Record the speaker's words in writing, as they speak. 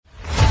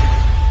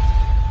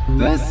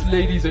This,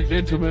 ladies and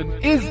gentlemen,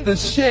 is The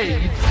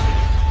Shade.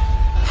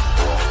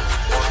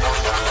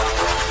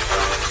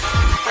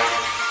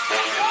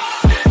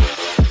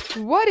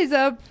 What is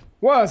up?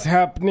 What's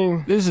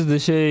happening? This is The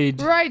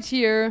Shade Right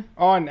here.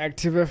 On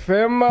Active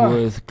FM.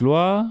 with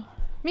Gloire.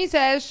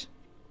 Misesh.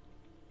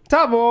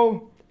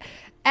 Tabo.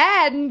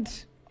 And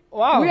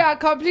Wow. we are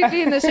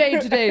completely in the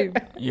shade today.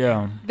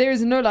 Yeah. There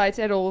is no light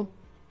at all.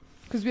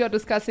 Because we are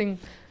discussing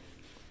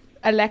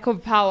a lack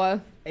of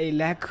power. A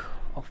lack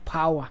of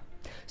power.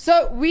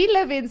 So we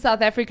live in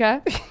South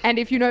Africa. And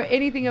if you know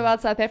anything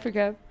about South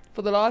Africa,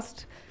 for the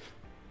last...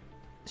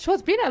 Sure,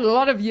 it's been a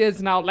lot of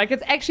years now. Like,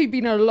 it's actually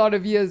been a lot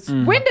of years.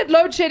 When did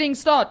load shedding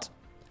start?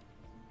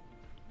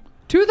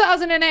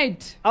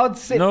 2008. I would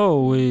say.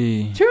 No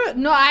way.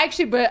 No,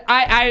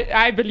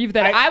 I believe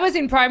that. I was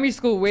in primary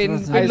school when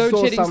I load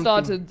saw shedding something.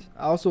 started.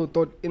 I also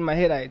thought in my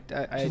head I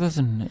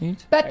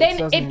 2008? But then it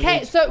 2008.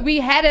 came, so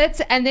we had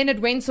it, and then it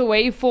went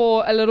away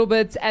for a little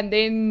bit, and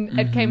then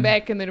it came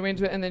back, and then it went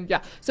to, and then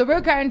yeah. So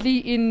we're currently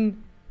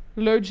in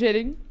load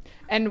shedding,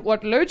 and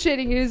what load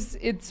shedding is,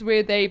 it's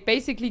where they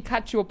basically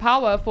cut your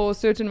power for a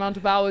certain amount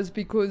of hours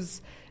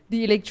because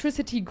the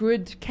electricity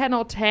grid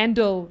cannot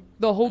handle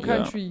the whole Yeah.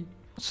 country.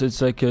 So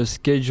it's like a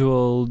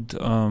scheduled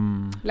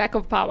Lack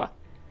of power.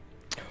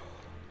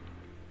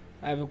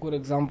 I have a good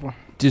example.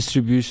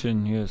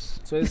 distribution, yes.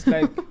 So it's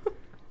like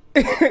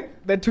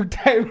that took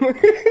time.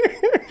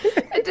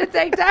 It did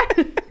take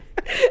time.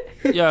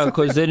 Yeah,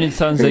 because then it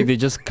sounds like they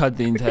just cut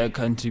the entire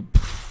country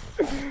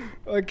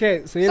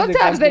Okay, so here's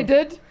Sometimes the they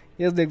example. did.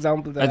 Here's the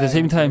example that at the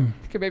same time.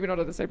 Okay, maybe not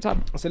at the same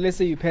time. So let's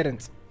say you're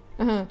parents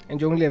Uh-huh. and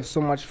you only have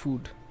so much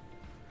food.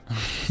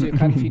 So you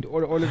can't feed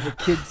all of the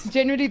kids.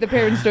 Generally, the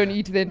parents don't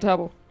eat their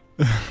table.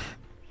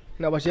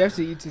 No, but you have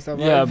to eat to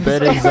survive. Yeah,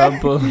 bad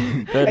example.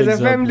 Bad As a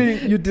example.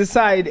 family, you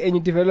decide and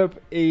you develop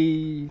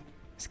a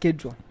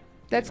schedule.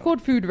 That's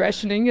called food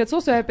rationing. It's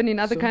also happened in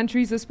other So-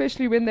 countries,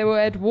 especially when they were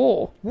at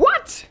war.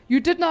 What? You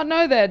did not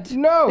know that.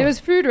 No. There was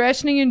food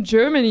rationing in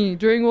Germany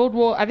during World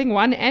War, I think,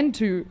 1 and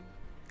 2.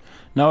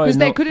 Now I Because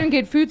they know. couldn't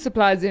get food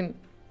supplies in.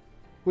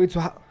 Wait,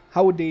 so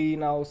how would they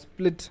now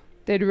split?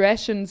 They'd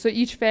ration, so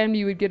each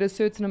family would get a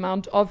certain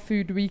amount of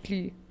food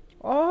weekly.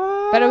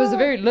 Oh. But it was a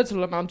very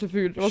little amount of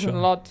food. It wasn't Sure.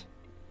 a lot.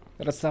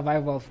 That's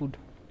survival food.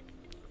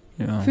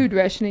 Yeah. Food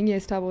rationing,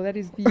 yes, Tabo, that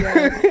is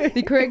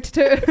the correct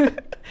term.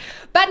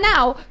 But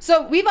now,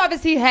 so we've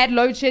obviously had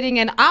load shedding,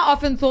 and I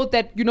often thought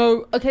that, you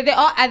know, okay, there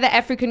are other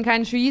African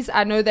countries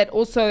I know that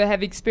also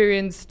have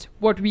experienced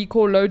what we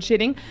call load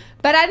shedding,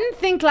 but I didn't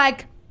think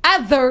like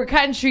other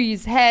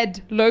countries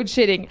had load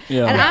shedding.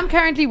 Yeah. And Yeah. I'm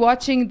currently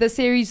watching the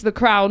series The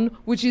Crown,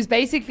 which is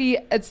basically,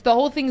 it's the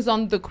whole thing's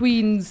on the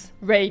Queen's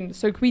reign,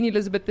 so Queen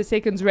Elizabeth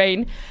II's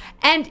reign.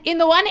 And in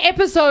the one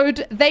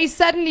episode, they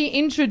suddenly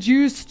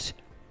introduced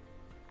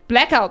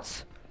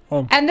blackouts.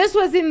 Oh. And this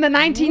was in the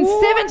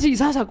 1970s.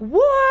 I was like,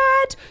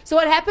 what? So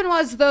what happened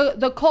was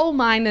the coal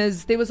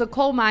miners, there was a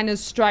coal miners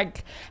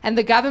strike, and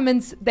the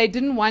governments, they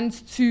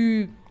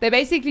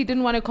basically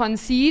didn't want to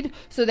concede,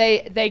 so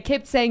they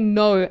kept saying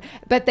no.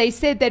 But they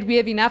said that we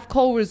have enough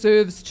coal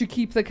reserves to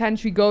keep the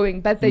country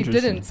going, but they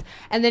Interesting. didn't.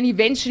 And then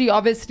eventually,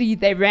 obviously,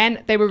 they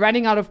were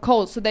running out of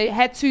coal, so they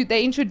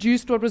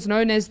introduced what was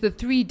known as the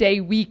 3-day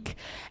week.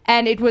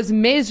 And it was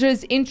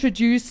measures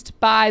introduced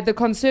by the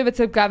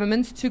conservative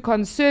government to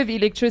conserve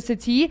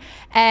electricity.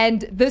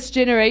 And this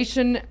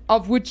generation,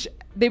 of which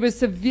they were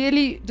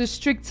severely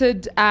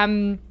restricted,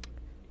 the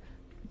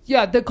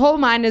coal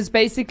miners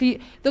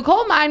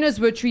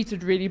were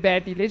treated really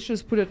badly. Let's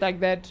just put it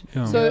like that.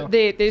 Yeah. So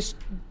they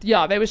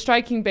were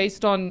striking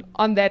based on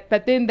that.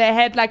 But then they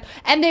had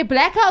and their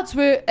blackouts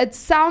it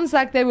sounds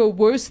like they were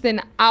worse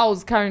than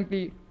ours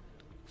currently.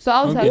 So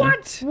I was Okay. like,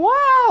 what?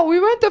 Wow, we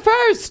weren't the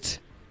first.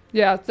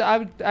 Yeah, so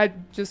I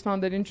just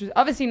found that interesting.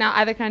 Obviously now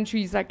other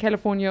countries like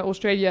California,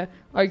 Australia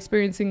are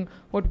experiencing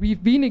what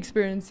we've been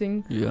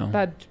experiencing, Yeah.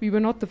 but we were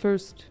not the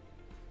first.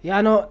 Yeah,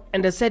 I know.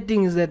 And the sad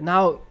thing is that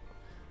now,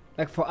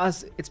 like for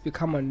us, it's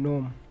become a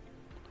norm.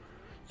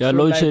 Yeah, So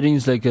load like- shedding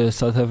is like a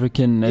South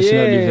African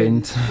national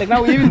event. Like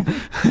now we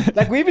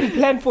even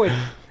plan for it.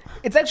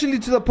 It's actually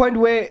to the point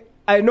where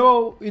I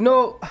know,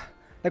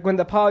 like when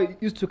the power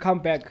used to come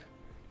back,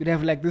 you'd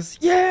have like this,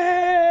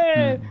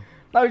 yeah.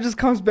 Now it just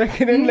comes back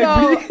and then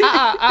I'm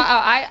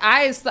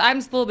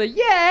still the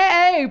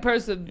yay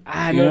person.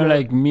 You know,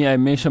 like me, I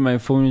make sure my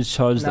phone is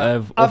charged. I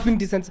have I've been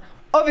decent.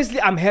 Obviously,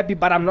 I'm happy,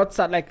 but I'm not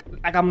sad. Like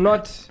I'm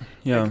not.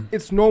 Yeah. Like,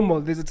 it's normal.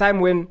 There's a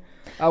time when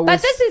I was.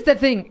 But this is the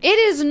thing. It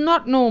is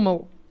not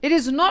normal. It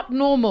is not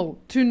normal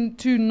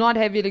to not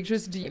have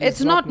electricity.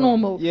 It's not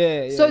normal.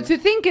 Yeah. So to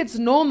think it's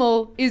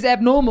normal is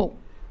abnormal.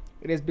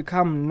 it has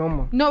become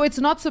normal. No, it's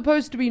not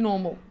supposed to be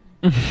normal.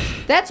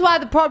 That's why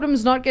the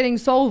problem's not getting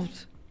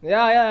solved.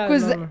 Yeah.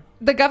 Because no.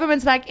 the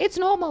government's like, it's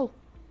normal.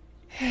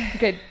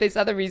 Okay, there's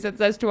other reasons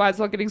as to why it's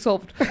not getting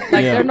solved.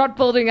 Like Yeah. they're not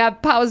building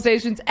up power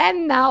stations,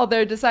 and now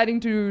they're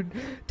deciding to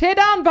tear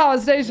down power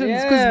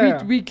stations because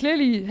Yeah. we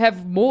clearly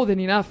have more than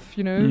enough,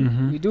 you know.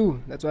 Mhm. We do.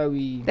 That's why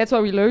we. That's why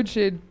we load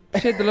shed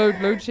the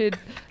load shed.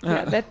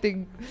 Yeah, that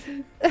thing.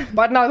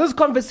 But now this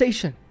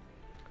conversation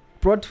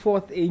brought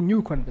forth a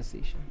new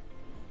conversation.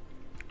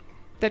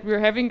 That we're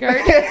having, Gary?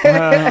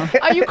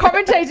 Are you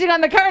commentating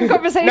on the current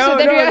conversation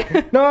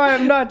No,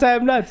 I'm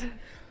not.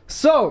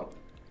 So,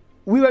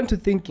 we went to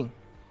thinking.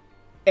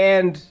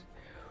 And...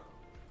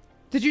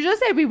 Did you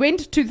just say we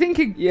went to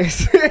thinking?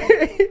 Yes.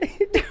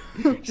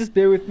 Just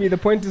bear with me. The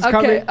point is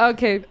coming.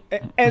 Okay.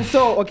 And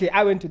so,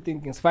 I went to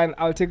thinking. It's fine.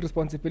 I'll take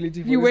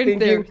responsibility for You this went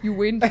thinking. there. You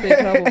went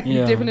there, Trouble. You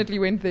Yeah. definitely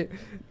went there.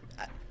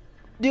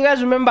 Do you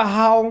guys remember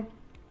how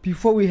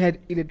before we had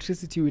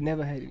electricity, we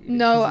never had electricity?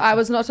 No, I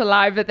was not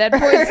alive at that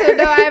point, so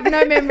no, I have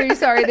no memory.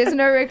 Sorry, there's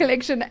no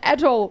recollection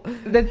at all.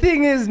 The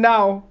thing is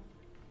now,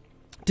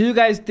 do you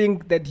guys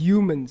think that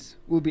humans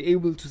will be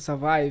able to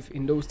survive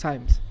in those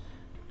times?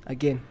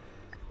 Again.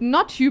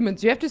 Not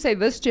humans. You have to say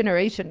this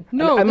generation.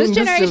 No, I mean this this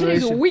generation is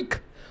generation. weak.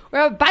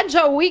 We're a bunch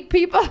of weak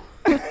people.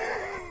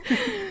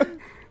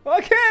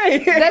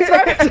 Okay. That's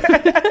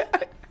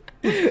right.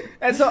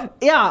 And so,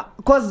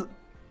 because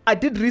I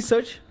did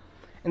research,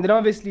 and then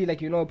obviously,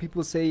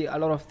 people say a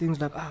lot of things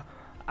like,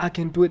 I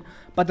can do it.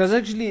 But there's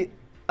actually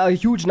a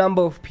huge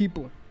number of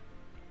people,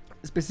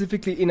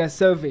 specifically in a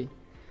survey.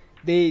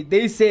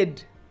 They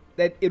said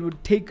that it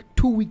would take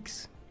 2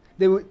 weeks.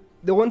 They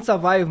won't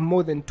survive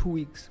more than 2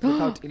 weeks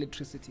without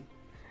electricity.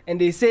 And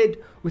they said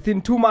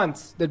within 2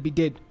 months, they'd be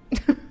dead.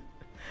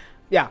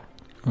 Yeah.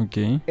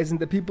 Okay. As in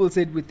the people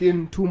said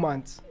within 2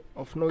 months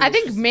of no I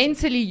think electricity.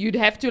 mentally you'd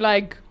have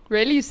to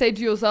really say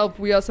to yourself,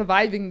 we are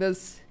surviving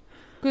this.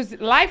 Because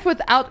life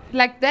without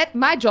that,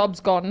 my job's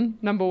gone,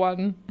 number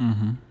one.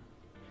 Mm-hmm.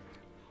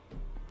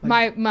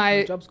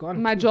 My job's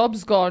gone. My too.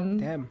 job's gone.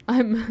 Damn.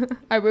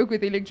 I work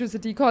with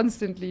electricity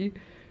constantly.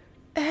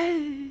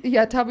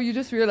 Yeah, Tabu, you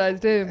just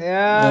realized, eh?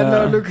 Yeah,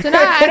 no, look. So now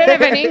I don't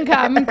have an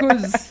income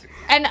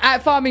and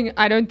farming,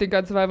 I don't think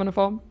I'd survive on a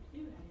farm.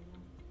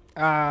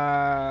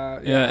 Yeah,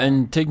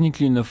 and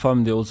technically in the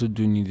farm they also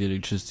do need the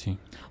electricity.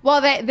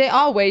 Well, there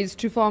are ways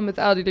to farm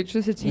without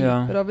electricity,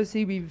 Yeah. but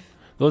obviously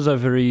Those are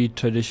very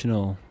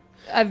traditional.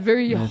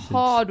 very methods.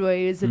 hard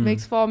ways. It Mm.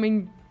 makes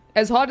farming,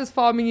 as hard as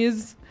farming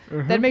is,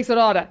 Mhm. that makes it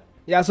harder.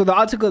 Yeah, so the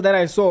article that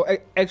I saw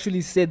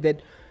actually said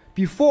that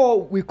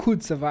before we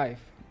could survive,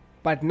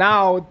 but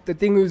now the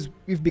thing is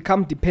we've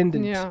become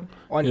dependent Yeah.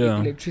 on Yeah.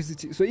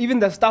 electricity. So even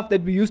the stuff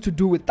that we used to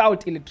do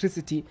without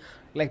electricity,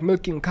 like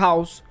milking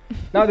cows,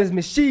 now there's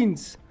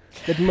machines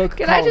that milk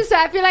Can cows. I just say,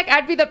 I feel like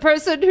I'd be the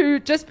person who,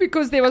 just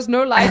because there was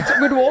no light,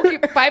 would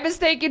walk by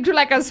mistake into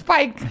a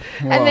spike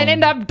and then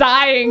end up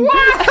dying.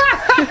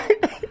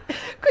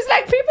 Because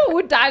people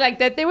would die like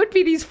that. There would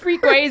be these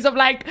freak ways of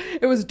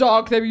it was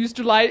dark, they used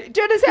to light.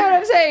 Do you understand what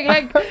I'm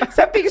saying?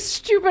 Something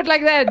stupid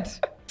like that.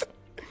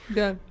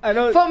 Yeah. I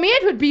know. For me,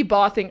 it would be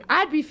bathing.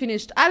 I'd be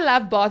finished. I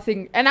love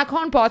bathing, and I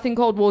can't bath in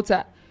cold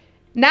water.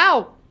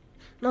 Now,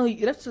 No,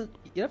 you have to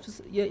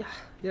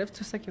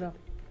suck it up.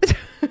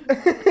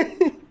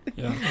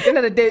 Yeah. At the end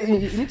of the day,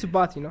 you need to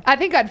bath, I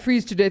think I'd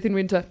freeze to death in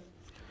winter.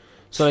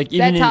 So even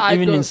That's how I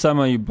even go. in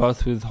summer you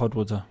bath with hot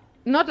water.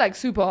 Not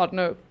super hot,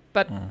 no,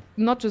 but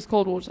not just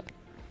cold water.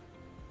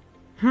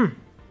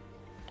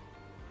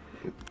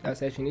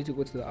 That's actually, you need to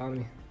go to the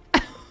army.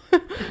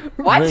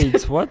 What?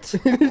 Wait, what?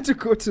 You need to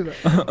go to the...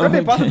 When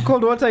they bath with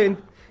cold water in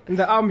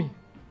the army.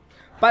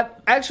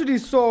 But I actually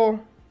saw...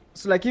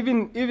 So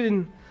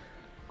even...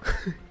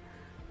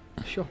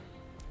 Sure.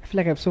 I feel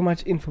like I have so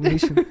much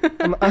information.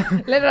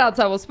 Let it out,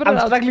 Sabo. Spit it I'm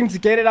out. struggling to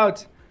get it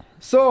out.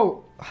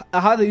 So,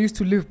 how they used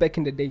to live back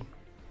in the day.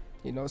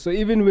 So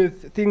even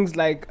with things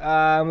like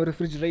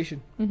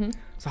refrigeration. Mm-hmm.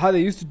 So how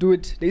they used to do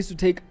it, they used to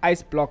take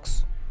ice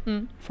blocks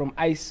Mm. from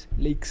ice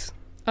lakes.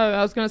 Oh,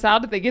 I was going to say, how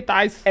did they get the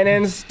ice? And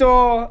then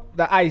store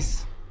the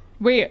ice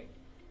Where?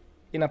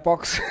 in a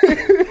box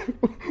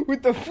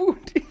with the food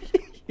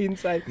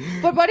inside.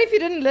 But what if you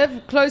didn't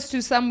live close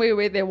to somewhere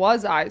where there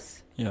was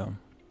ice? Yeah.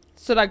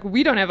 So,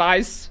 we don't have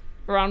ice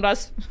around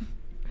us.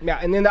 Yeah,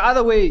 and then the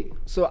other way,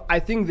 so I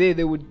think they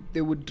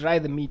would dry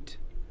the meat.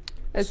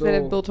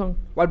 Instead of biltong.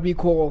 What we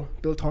call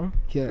biltong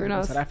here Very in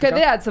nice. South Okay, Africa.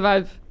 there I'd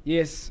survive.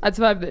 Yes, I'd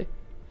survive there.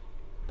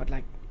 but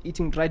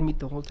eating dried meat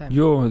the whole time.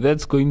 Yo,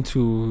 that's going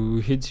to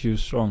hit you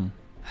strong.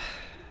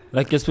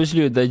 Especially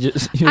your I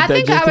think I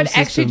digestive would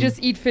actually system.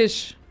 just eat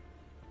fish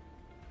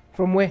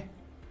From where?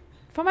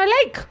 from my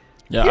lake.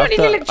 Yeah, You don't need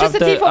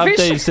electricity for after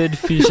fish. you said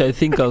fish, I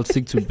think I'll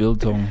stick to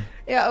biltong.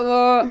 Yeah,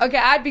 okay,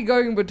 I'd be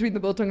going between the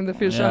biltong and the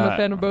fish. I'm a Yeah.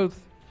 fan of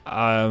both.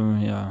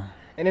 Yeah.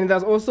 And then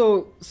there's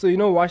also,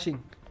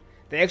 washing.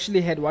 They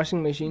actually had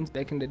washing machines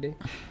back in the day,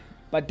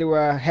 but they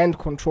were hand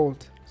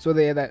controlled. So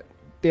they had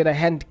a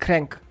hand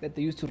crank that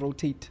they used to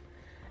rotate,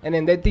 and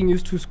then that thing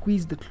used to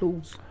squeeze the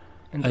clothes.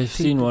 And I've rotate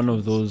seen the one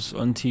of clothes. those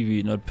on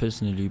TV, not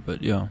personally,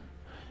 but yeah.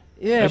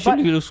 Yeah, Actually,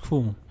 but it looks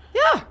cool.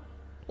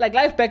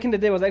 life back in the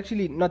day was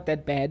actually not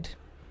that bad.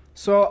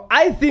 So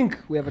I think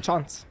we have a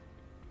chance.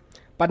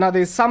 But now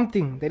there's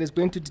something that is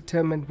going to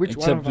determine which one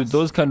Except of with us.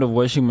 those kind of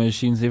washing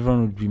machines,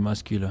 everyone would be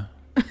muscular.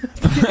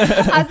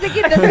 I was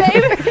thinking the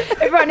same.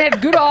 Everyone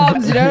had good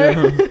arms,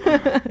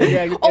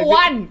 Yeah, Or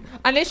one,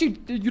 unless you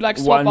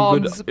swap One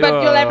good- arms.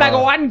 But you'll have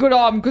yeah. one good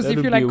arm because if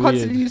That'd you're be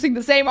constantly weird. using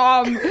the same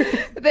arm,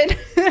 then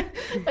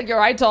Like your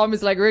right arm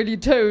is like really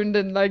toned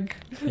and like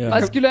Yeah.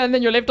 muscular, and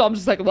then your left arm's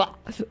just like, "Wah."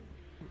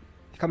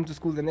 Come to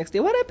school the next day.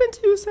 What happened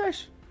to you,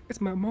 Sash? It's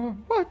my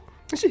mom. What?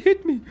 She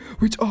hit me.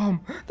 Which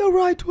arm? The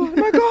right one.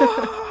 My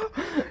God.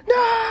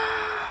 No.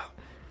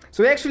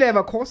 So we actually have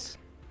a course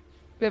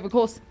We have a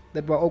course,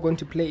 that we're all going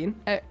to play in.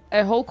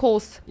 a whole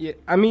course, Yeah,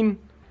 I mean,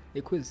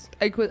 a quiz.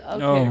 a quiz.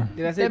 Okay. Oh.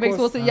 Did I say That makes more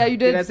course? sense. Yeah, you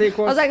did. Did I say I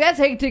course? was like, that's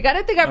hectic. I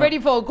don't think I'm ready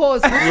for a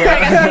course. Like,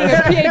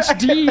 I'm doing a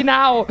PhD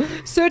now,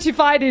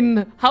 certified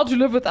in how to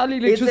live without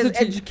it's as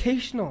electricity.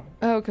 educational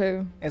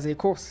Okay, as a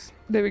course,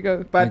 there we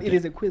go. but Okay. it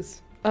is a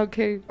quiz.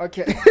 Okay.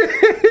 Okay.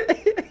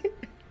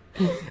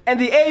 And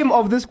the aim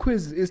of this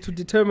quiz is to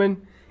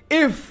determine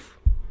if,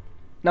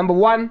 number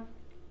one,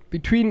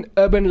 between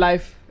urban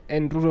life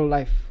and rural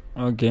life,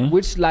 Okay.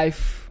 which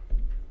life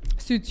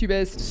Suits you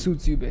best.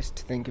 suits you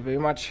best. Thank you very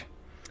much.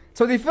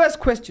 So the first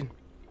question: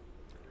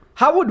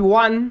 how would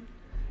one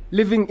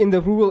living in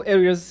the rural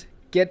areas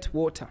get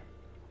water?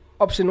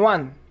 Option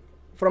 1,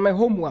 from a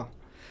home well.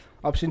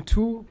 Option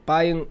 2,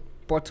 buying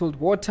bottled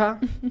water.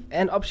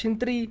 And option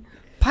 3,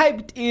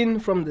 piped in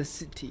from the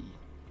city.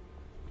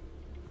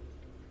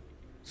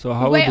 So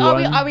how Wait,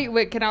 would one?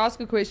 wait, can I ask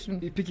a question?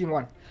 You're picking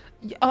one.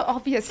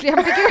 Obviously,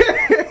 I'm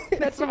thinking.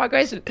 That's not my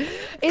question.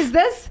 Is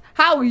this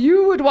how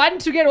you would want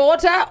to get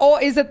water,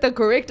 or is it the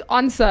correct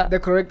answer? The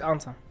correct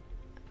answer.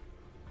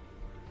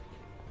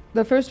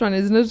 The first one,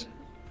 isn't it?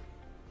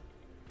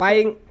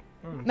 Buying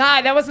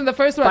Nah, that wasn't the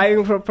first one.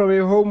 buying from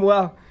a home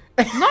well.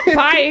 Not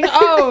buying.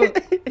 Oh,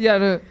 yeah,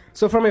 no.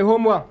 So from a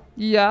home well.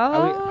 Yeah.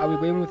 Are we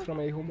going with from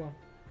a home well?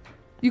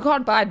 You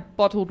can't buy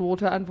bottled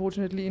water,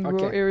 unfortunately, in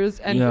rural Okay. areas.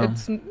 And Yeah.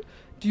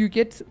 do you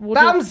get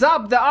water? Thumbs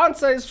up. The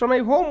answer is from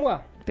a home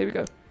well. There we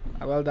go.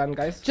 Well done,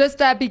 guys.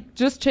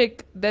 Just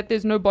check that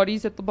there's no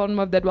bodies at the bottom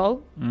of that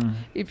well. Mm.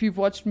 If you've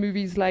watched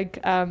movies like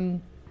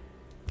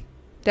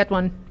that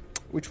one,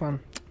 Which one?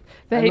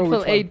 The I know Hateful which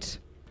one. Eight,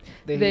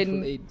 The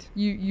Then Hateful Eight.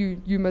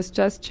 you must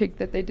just check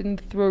that they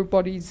didn't throw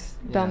bodies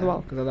down the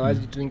well. Because otherwise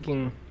you're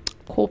drinking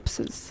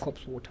Corpses.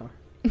 corpse water.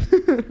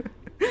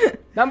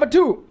 Number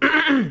 2.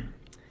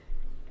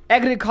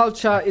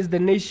 Agriculture is the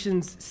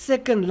nation's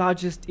second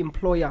largest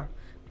employer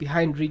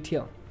behind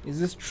retail. Is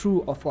this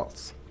true or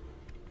false?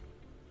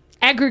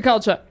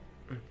 Agriculture.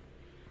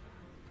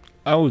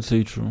 I would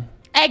say true.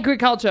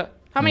 Agriculture.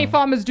 How many Yeah.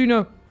 farmers do you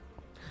know?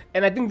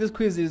 And I think this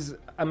quiz is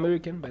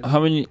American. By the way. How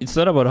many? It's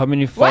not about how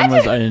many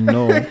farmers I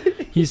know.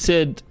 He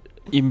said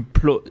They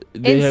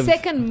In have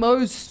second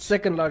most.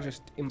 Second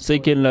largest employer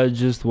second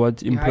largest what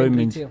behind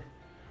employment. retail.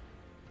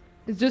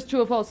 It's just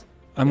true or false.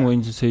 I'm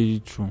going to say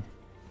true.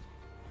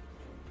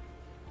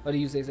 What do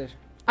you say, Sash?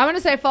 I'm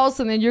gonna say false,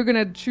 and then you're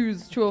gonna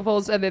choose true or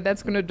false, and then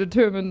that's gonna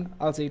determine.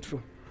 I'll say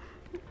true.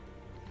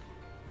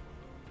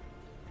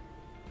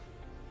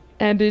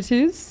 And it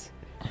is.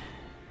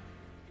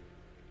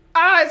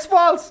 Ah, it's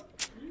false.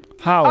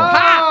 How?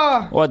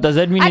 Ah, What does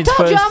that mean? I It's told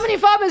first. you how many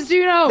farmers do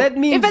you know? That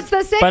means- if it's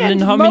the second But then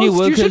how many most,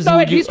 you should workers know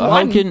would at you? least How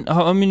one. can?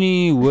 How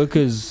many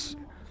workers?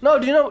 no.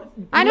 Do you know?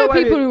 I know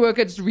why people we- who work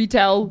at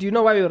retail. Do you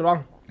know why we're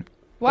wrong?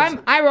 Why am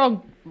I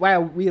wrong? Why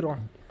are we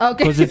wrong?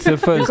 Okay. Because it's the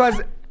first.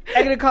 Because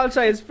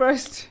agriculture is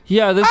first.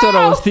 Yeah, that's what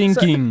I was Oh!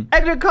 thinking.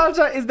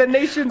 Agriculture is the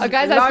nation's Oh,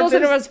 guys, I still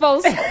said it largest.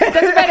 was false.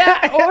 Doesn't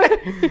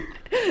matter.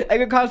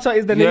 Agriculture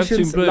is the You have to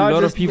nation's employ a lot of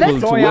largest people to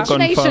employer, work on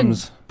nation?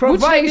 farms.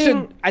 providing.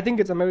 nation? I think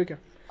it's America.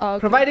 Oh, okay.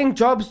 Providing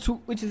jobs to,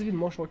 which is even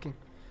more shocking,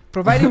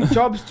 providing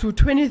jobs to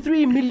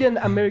 23 million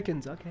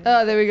Americans. Okay.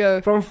 Oh, there we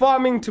go. From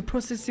farming to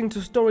processing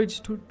to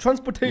storage to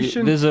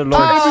transportation. There's a lot.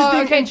 Oh,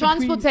 everything okay. in between.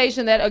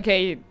 Transportation.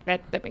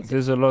 That makes sense.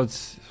 There's a lot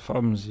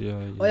farms. Yeah.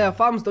 Oh yeah,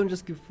 farms don't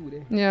just give food.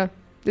 Eh? Yeah,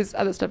 there's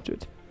other stuff to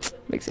it.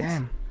 Makes sense.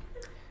 Damn.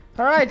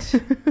 All right.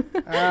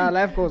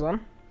 Life goes on.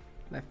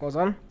 Life goes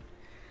on.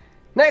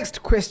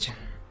 Next question.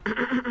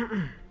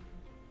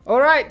 All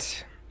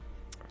right.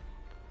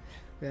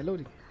 We are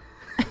loading.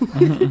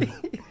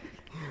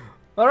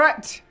 All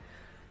right.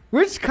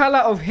 Which color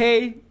of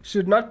hay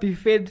should not be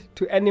fed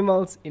to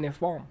animals in a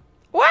farm?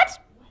 What?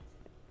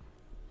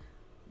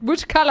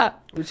 Which color?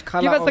 Which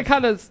color? Give us the of-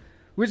 colors.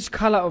 Which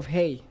color of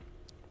hay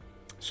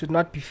should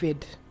not be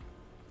fed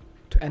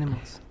to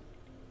animals?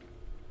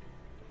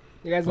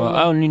 You guys Well, don't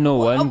I know? only know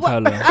one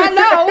color. I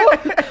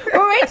know.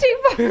 We're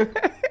waiting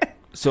for.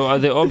 So are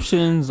there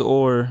options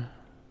or?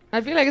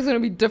 I feel like it's gonna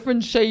be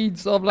different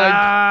shades of like.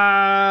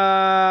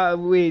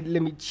 Wait,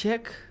 let me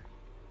check.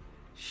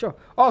 Sure.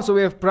 Oh, so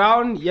we have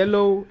brown,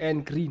 yellow,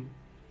 and green.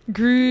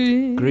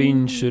 Green.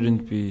 Green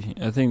shouldn't be.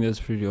 I think that's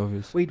pretty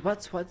obvious. Wait,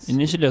 what's?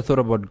 Initially, I thought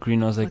about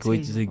green. I was like, What's wait,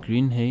 hay? is it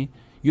green hay?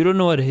 You don't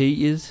know what hay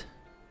is?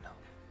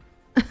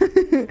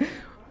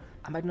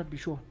 I might not be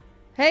sure.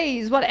 Hey,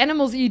 is what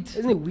animals eat.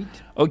 Isn't it wheat?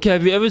 Okay,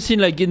 have you ever seen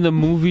like in the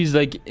movies,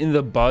 like in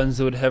the barns,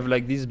 they would have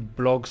like these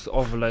blocks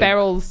of like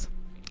Barrels.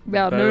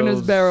 Yeah, known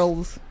as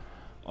barrels.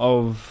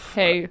 of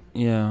Hey.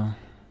 yeah.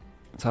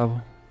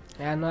 Tabo.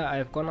 Yeah, no,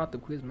 I've gone out the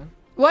quiz, man.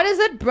 What is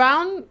it?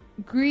 Brown,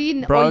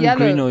 green, or Brown, yellow?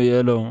 green, or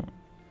yellow.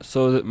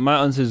 So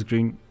my answer is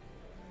green.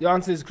 Your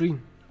answer is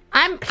green.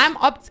 I'm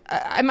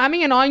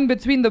umming and ahhing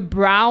between the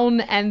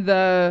brown and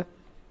the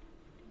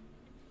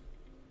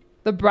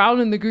The brown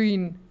and the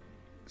green.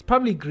 It's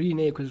probably green,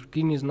 because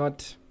green is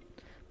not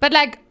But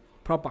like,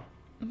 proper.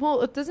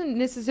 well, it doesn't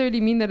necessarily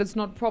mean that it's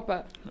not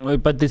proper. Wait,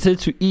 but they said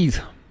to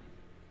eat.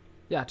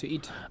 Yeah, to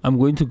eat. I'm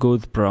going to go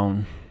with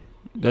brown.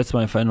 That's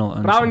my final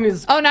answer. Brown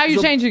is Oh, now you're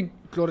So- changing.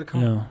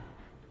 chloroquine. Yeah.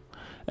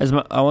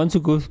 I want to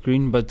go with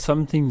green, but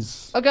some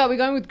things Okay, we're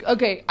going with.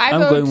 Okay, I'm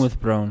going with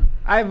brown.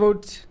 I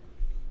vote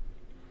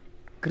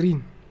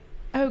green.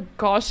 Oh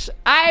gosh,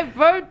 I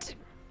vote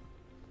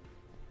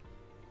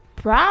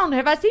brown.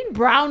 Have I seen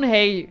brown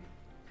hay?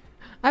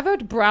 I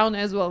vote brown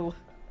as well.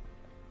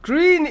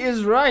 Green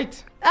is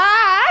right.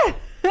 Ah!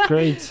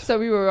 Great. So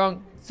we were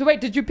wrong. So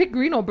wait, did you pick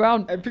green or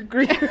brown? I pick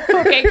green.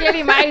 Okay,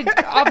 clearly my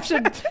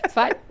option. It's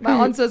fine. My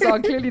answers are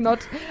clearly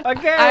not.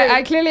 Okay.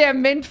 I clearly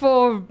am meant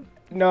for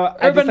no,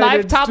 I urban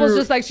life. decided Tab was to-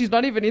 just like she's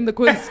not even in the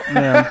quiz.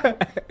 Yeah.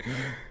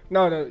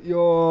 No,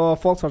 your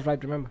false was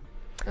right. Remember,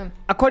 Oh.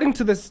 according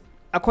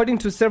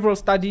to several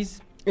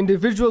studies,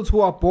 individuals who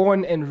are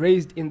born and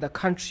raised in the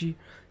country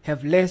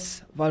have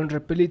less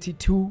vulnerability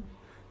to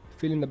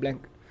fill in the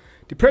blank,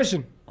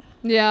 depression,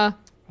 Yeah.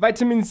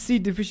 vitamin C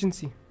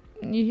deficiency,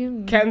 Yeah.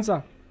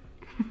 cancer.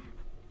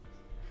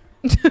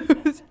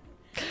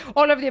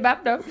 All of the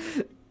above, no.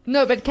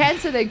 No, but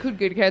cancer, they could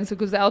get cancer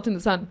because they're out in the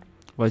sun.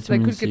 So they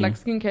Vitamin could C. get like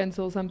skin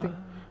cancer or something.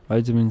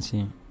 Vitamin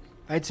C.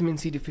 Vitamin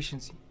C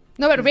deficiency.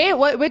 No, but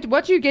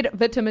what do you get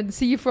vitamin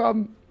C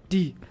from?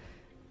 D.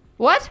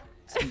 What?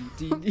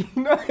 D.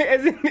 No,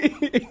 as in,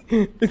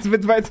 it's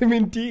with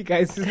vitamin D,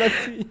 guys. It's not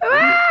C.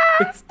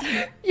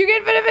 You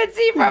get vitamin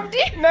C from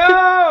D?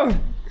 No.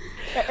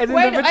 As in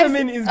Wait, the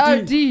vitamin is D.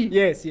 oh, D.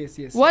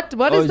 Yes. What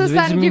Oh, does the it's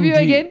sun give vitamin you D.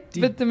 again?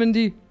 D. Vitamin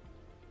D.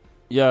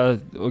 Yeah,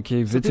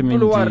 okay, So vitamin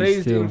people who are D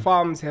raised still. in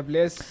farms have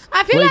less.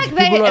 I feel Wait,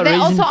 like people are they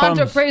raising also aren't farms.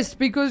 depressed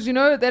because, you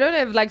know, they don't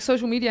have like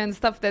social media and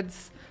stuff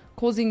that's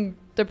causing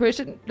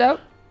depression. No?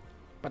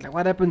 But like,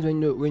 what happens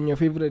when your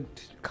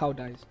favorite cow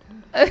dies?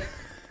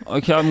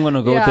 Okay, I'm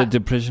gonna go Yeah. with the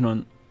depression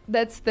one.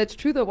 That's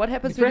true though. What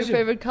happens Depression. when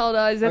your favorite cow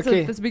dies? That's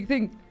Okay. that's a big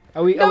thing.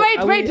 Are we? No, wait.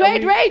 But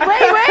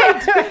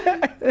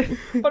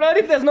what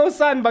if there's no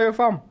sun by your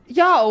farm?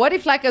 Yeah, what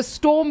if like a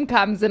storm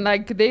comes and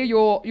like there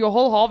your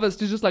whole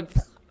harvest is just like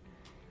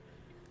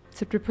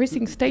it's a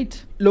depressing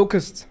state.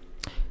 Locusts.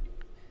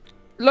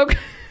 Look,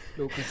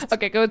 Locusts.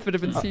 okay, go with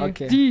vitamin C.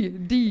 Okay.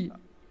 D.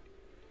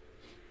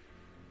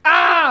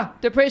 Ah!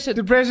 Depression.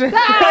 Depression.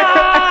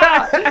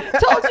 Ah!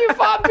 Told you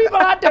farm people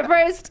are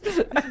depressed.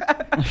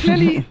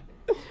 Clearly,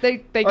 they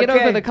get Okay.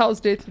 over the cow's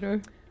death, you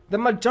know. The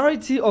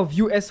majority of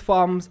U.S.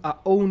 farms are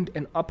owned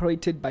and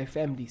operated by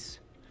families.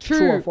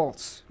 True or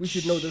false? We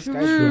should know this,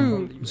 guys. True. We're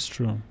from the US. It's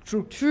true.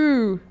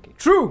 True. Okay.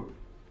 True.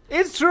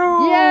 It's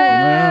true.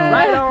 Yeah.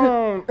 Right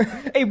on.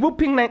 A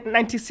whooping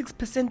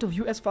 96% of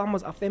U.S.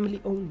 farmers are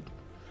family-owned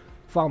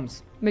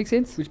farms, Makes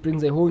sense. which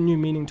brings a whole new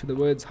meaning to the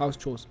words house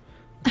chores.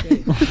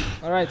 Okay.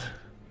 All right.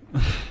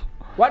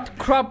 What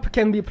crop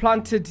can be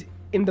planted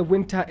in the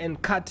winter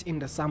and cut in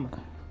the summer?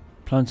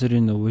 Planted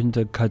in the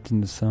winter, cut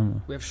in the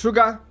summer. We have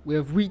sugar, we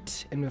have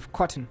wheat, and we have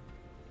cotton.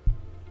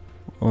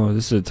 Oh,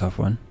 this is a tough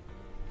one.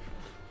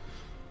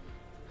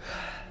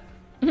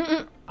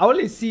 I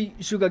only see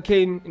sugar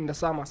cane in the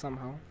summer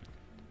somehow.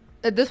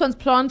 This one's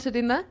planted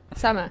in the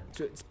summer.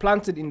 So it's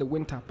planted in the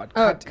winter, but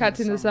Oh, cut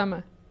in the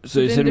summer. So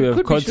you then said there we have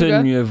could be sugar.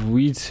 cotton, you have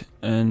wheat,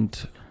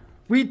 and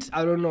Wheat,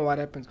 I don't know what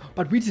happens.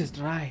 But wheat is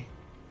dry.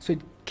 So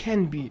it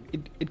can be,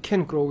 it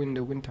can grow in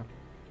the winter.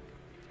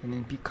 And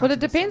then be cut. Well, in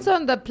it the depends summer.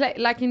 on the place.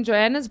 Like in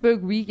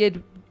Johannesburg, we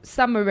get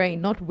summer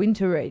rain, not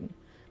winter rain.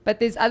 But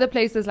there's other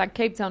places like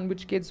Cape Town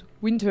which gets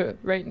winter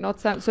rain, not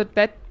summer. So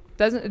that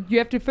doesn't. You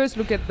have to first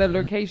look at the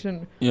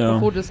location yeah.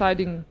 before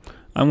deciding.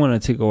 I'm gonna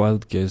take a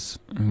wild guess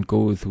and go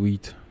with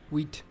wheat.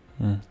 Wheat.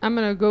 Mm. I'm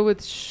gonna go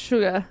with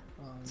sugar.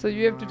 So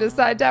you have to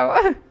decide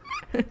now.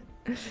 Okay,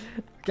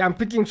 I'm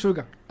picking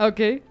sugar.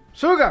 Okay.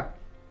 Sugar!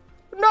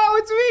 No,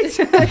 it's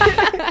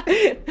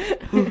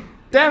wheat!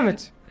 Damn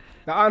it.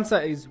 The answer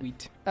is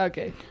wheat.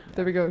 Okay.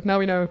 There we go. Now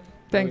we know.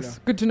 Thanks. know.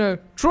 Good to know.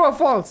 True or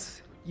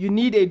false? You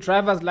need a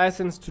driver's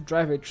license to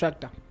drive a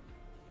tractor.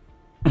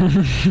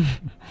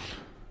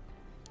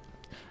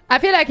 I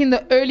feel like in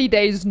the early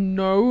days,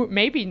 no.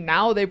 Maybe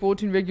now they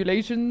brought in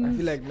regulations. I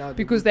feel like now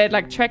because they had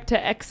like tractor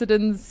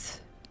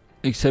accidents.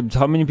 Except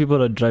how many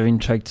people are driving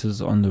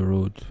tractors on the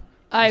road?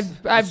 I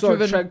I've saw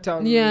driven. a tractor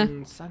on Yeah.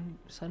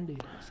 Sunday.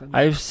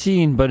 I've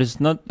seen, but it's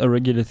not a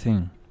regular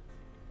thing.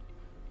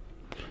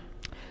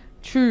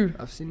 True.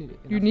 I've seen it.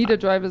 You need a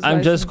driver's I'm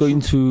license. just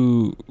going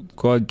to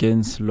go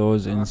against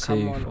laws and come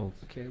say on. false.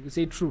 Okay, we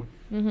say true.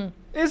 Mm-hmm.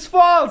 It's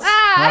false!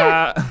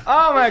 Ah!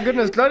 Oh my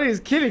goodness, Glory is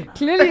killing.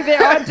 Clearly,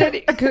 there aren't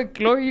any.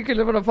 Glory, you can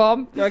live on a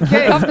farm.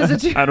 Okay.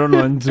 Opposite. I don't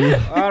want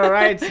to. All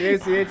right,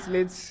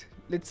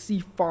 let's see,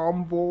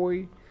 farm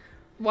boy.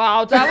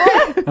 Wow,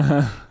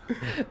 Tabo.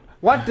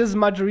 What does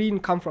margarine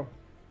come from?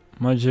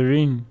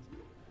 Margarine.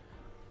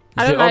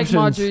 I Is don't there like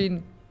options?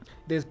 margarine.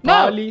 There's No.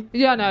 barley,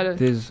 Yeah, no.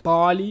 There's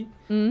barley,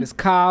 Mm. there's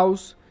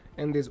cows,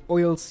 and there's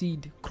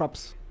oilseed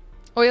crops.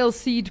 Oil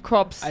seed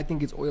crops. I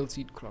think it's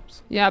oilseed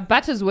crops Yeah,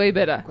 butter's way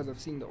better. because I've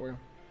seen the oil.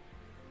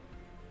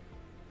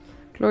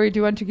 Glory, do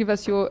you want to give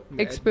us your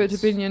expert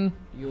opinion?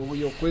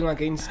 You're going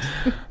against.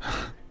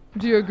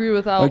 Do you agree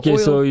with our Okay, oil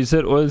so you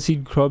said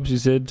oilseed crops. You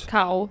said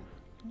cow?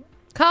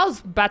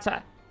 Cow's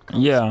butter.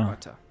 yeah.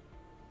 Butter.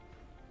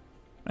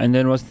 And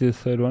then what's the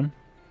third one?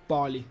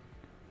 Barley.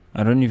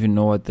 I don't even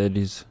know what that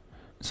is.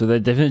 So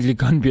that definitely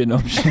can't be an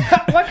option.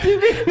 What do you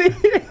mean?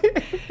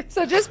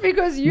 So just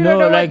because you no, don't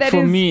know like what that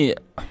for is, me,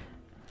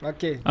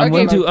 Okay. I'm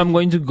Okay.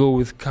 going to go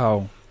with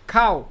cow.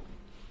 Cow.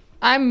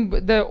 I'm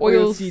the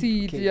oil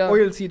seed. Okay. Yeah.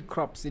 Oilseed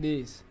crops. It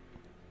is.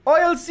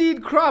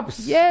 Oilseed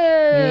crops.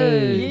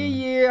 Yay!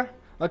 Yeah.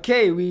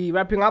 Okay, we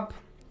wrapping up.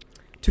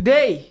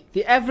 Today,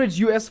 the average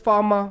US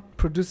farmer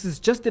produces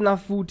just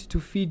enough food to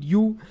feed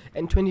you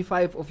and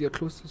 25 of your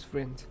closest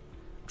friends.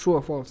 True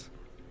or false?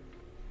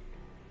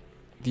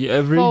 The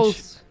average.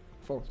 False.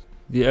 False.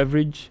 The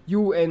average.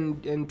 You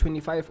and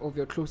 25 of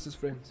your closest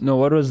friends. No,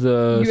 what was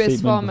the US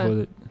statement farmer. before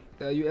that?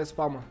 The US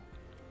farmer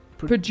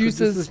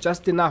Produces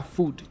just enough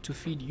food to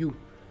feed you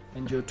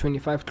and your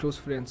 25 close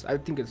friends. I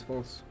think it's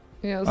false.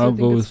 Yeah, I also I'll think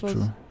go it's with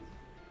false. true.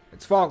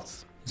 It's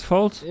false. It's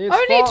false. It's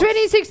Only false.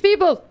 26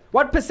 people.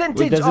 What percentage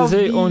Wait, does it of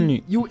say the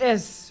only?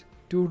 US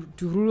do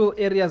rural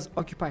areas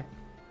occupy?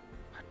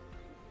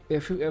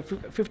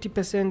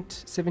 50%,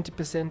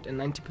 70%, and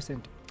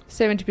 90%.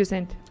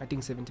 70%. I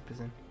think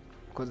 70%.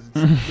 Because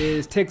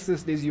there's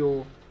Texas, there's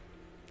your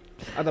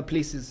other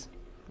places.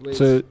 Where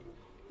So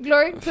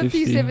Glory, 50,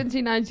 50.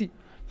 70, 90.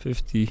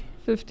 50.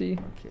 50.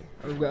 okay,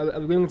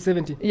 I'm going with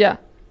 70. Yeah.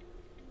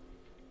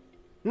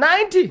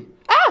 90!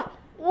 Ah!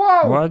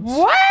 Whoa! What?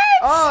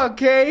 What?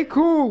 Okay,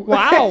 cool.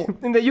 Wow.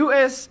 In the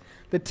US,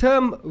 the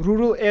term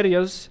rural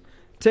areas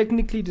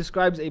technically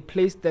describes a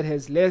place that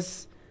has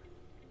less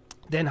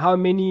than how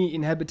many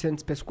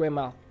inhabitants per square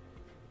mile?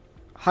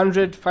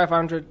 100,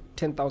 500,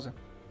 10,000.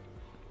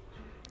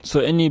 So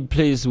any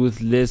place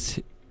with less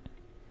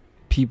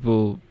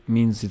people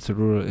means it's a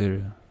rural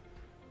area.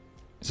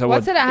 So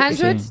What's it, what 100?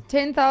 saying?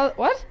 10,000?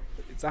 What?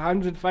 It's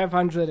 100,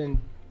 500, and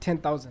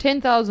 10,000.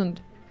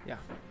 10,000.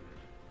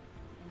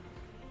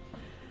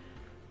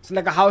 So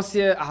like a house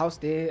here, a house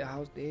there, a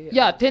house there.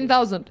 Yeah,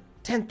 10,000.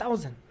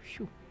 10,000.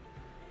 Phew.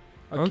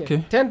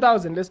 Okay.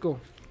 10,000, let's go.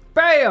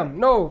 Bam!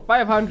 No,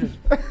 500.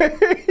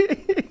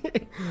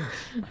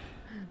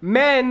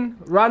 Men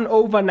run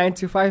over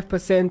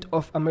 95%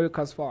 of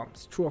America's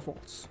farms. True or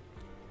false?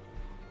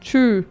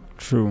 True.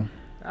 True.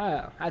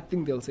 I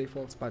think they'll say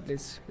false, but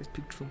let's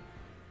pick true.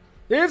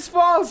 It's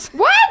false.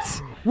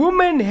 What?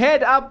 Women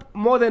head up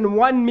more than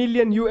 1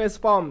 million US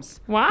farms,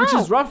 Wow. which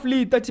is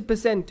roughly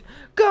 30%.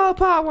 Girl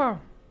power.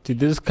 Did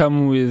this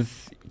come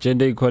with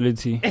gender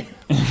equality?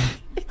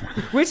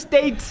 Which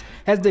state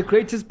has the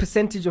greatest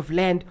percentage of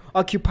land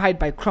occupied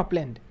by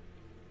cropland?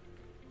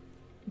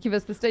 Give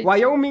us the state.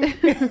 Wyoming,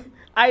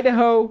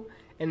 Idaho,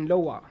 and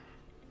Iowa.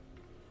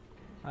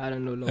 I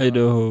don't know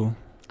Iowa.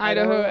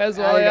 Idaho. As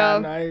well, yeah.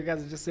 No, you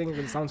guys are just saying it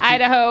because it sounds cute.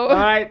 Idaho. All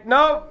right,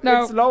 no,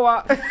 No. it's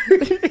lower.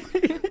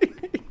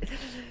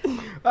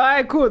 All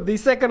right, cool. The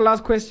second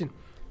last question.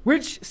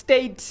 Which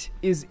state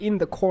is in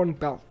the Corn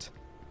Belt?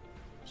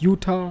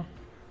 Utah,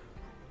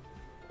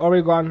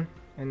 Oregon,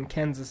 and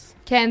Kansas.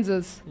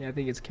 Kansas. Yeah, I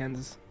think it's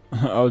Kansas.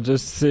 I'll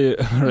just say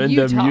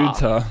random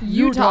Utah.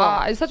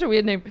 Utah. It's such a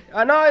weird name.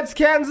 I know it's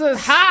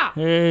Kansas. Ha!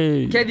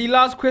 Hey. Okay, the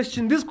last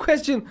question. This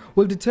question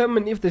will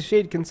determine if the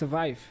shade can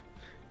survive.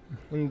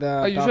 In the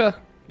Are you dark. sure?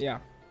 Yeah.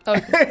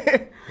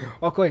 Okay.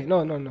 Okay.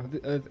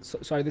 No.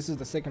 Sorry, this is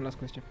the second last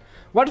question.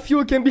 What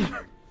fuel can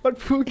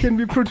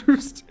be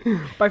produced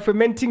by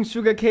fermenting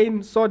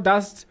sugarcane,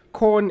 sawdust,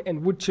 corn,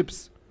 and wood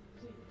chips?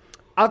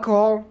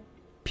 Alcohol,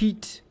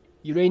 peat,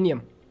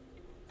 uranium.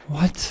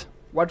 What?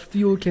 What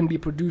fuel can be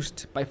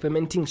produced by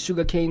fermenting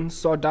sugarcane,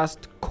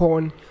 sawdust,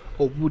 corn,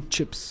 or wood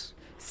chips?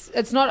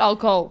 It's not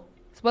alcohol.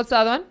 What's the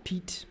other one?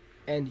 Peat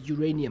and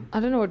uranium. I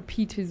don't know what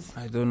peat is.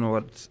 I don't know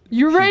what.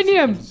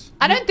 Uranium. peat is.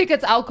 I don't think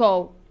it's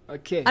alcohol.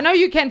 Okay. I know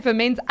you can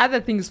ferment other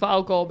things for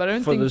alcohol, but I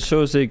don't For think. the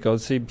show's sake, I'll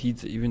say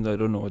pizza, even though I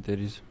don't know what that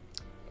is.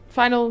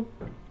 Final.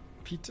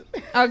 Peat.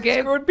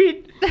 Okay. Good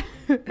peat.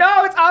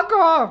 No, it's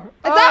alcohol.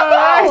 It's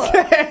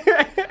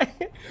alcohol.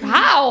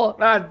 How?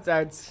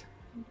 It's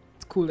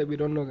cool that we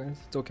don't know, guys.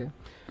 It's okay.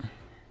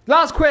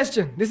 Last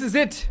question. This is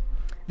it.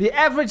 The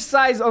average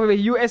size of a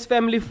US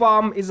family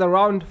farm is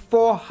around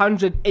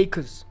 400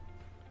 acres.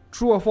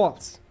 True or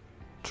false?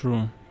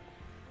 True.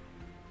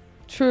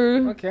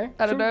 True. Okay.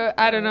 I don't true. know.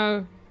 I don't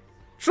know.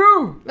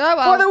 True. Oh,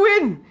 well. For the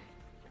win.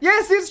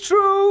 Yes, it's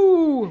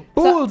true.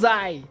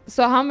 Bullseye.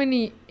 So how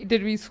many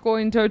did we score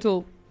in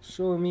total?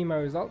 Show me my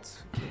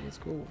results. Okay, let's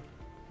go.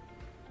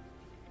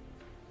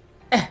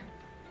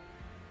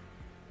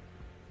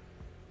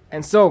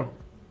 And so,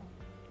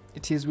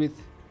 it is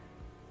with...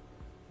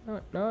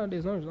 No,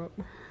 there's no result.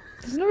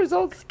 There's no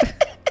results.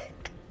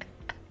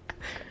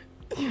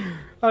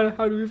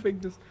 How do we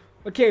fake this?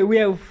 Okay, we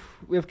have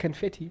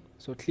confetti,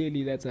 so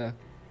clearly it's a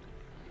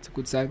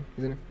good sign,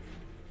 isn't it?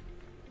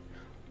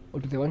 Or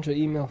do they want your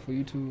email for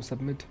you to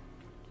submit?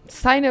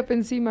 Sign up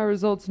and see my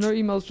results. No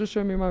emails, just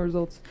show me my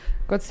results.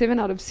 Got 7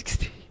 out of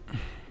 60.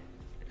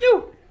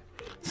 You!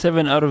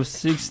 7 out of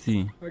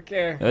 60.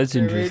 Okay. That's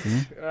okay, interesting.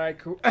 wait. All right,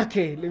 cool.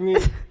 Okay,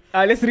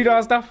 let's read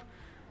our stuff.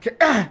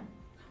 Okay.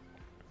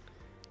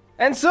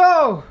 And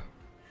so,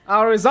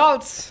 our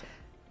results.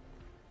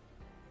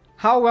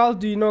 How well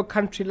do you know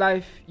country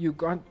life? You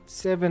got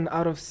 7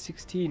 out of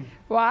 16.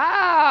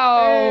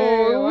 Wow.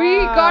 Hey, We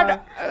wow.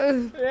 got.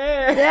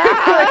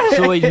 Yeah.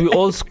 So wait, we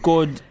all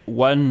scored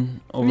 1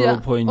 overall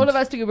point. All of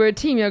us together, we're a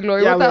team, yeah,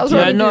 Glory. Yeah, What the we're a hell's team.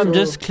 wrong Yeah, with no, you? I'm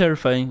just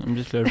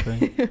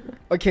clarifying.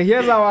 Okay,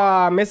 here's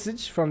our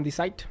message from the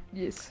site.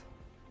 Yes.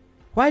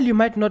 While you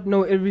might not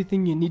know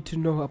everything you need to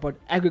know about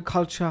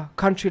agriculture,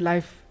 country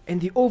life,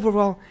 and the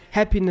overall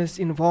happiness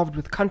involved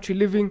with country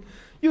living,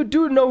 you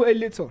do know a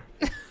little.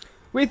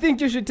 We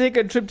think you should take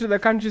a trip to the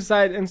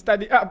countryside and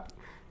study up.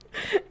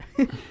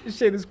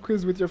 Share this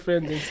quiz with your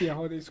friends and see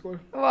how they score.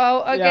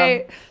 Well,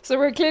 okay. So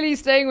we're clearly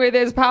staying where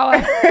there's power.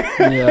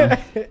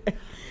 Yeah.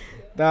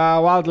 The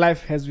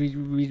wildlife has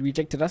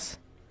rejected us.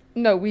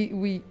 No,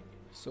 we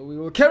So we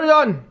will carry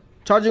on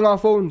charging our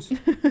phones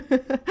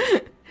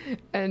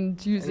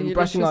and using and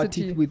brushing our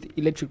electricity. teeth with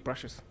electric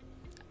brushes.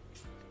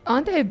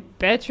 Aren't they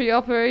battery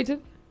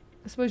operated?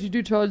 I suppose you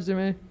do charge them,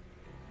 eh?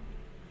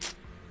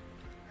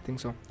 I think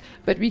so.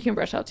 But we can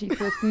brush our teeth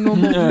with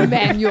normal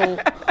manual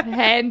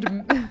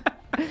hand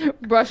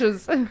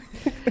brushes.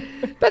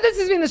 But this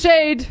has been The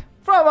Shade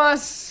From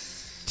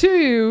us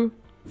to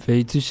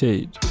Fade to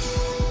shade.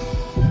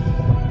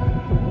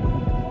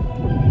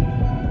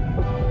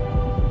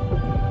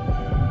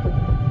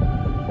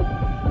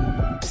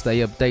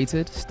 Stay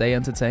updated, stay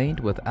entertained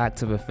with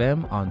Active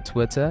FM on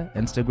Twitter,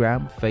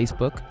 Instagram,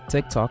 Facebook,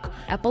 TikTok,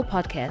 Apple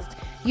Podcast,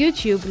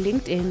 YouTube,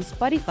 LinkedIn,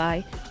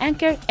 Spotify,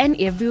 Anchor, and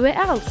everywhere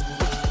else.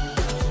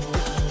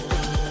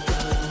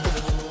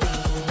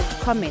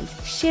 Comment,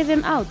 share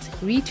them out,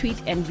 retweet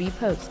and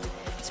repost.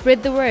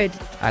 Spread the word.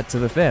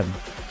 Active FM.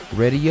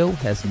 Radio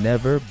has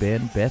never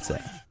been better.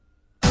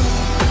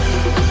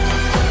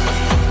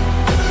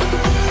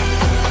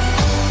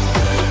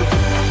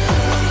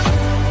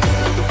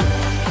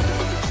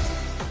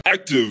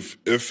 Active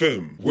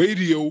FM.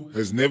 Radio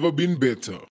has never been better.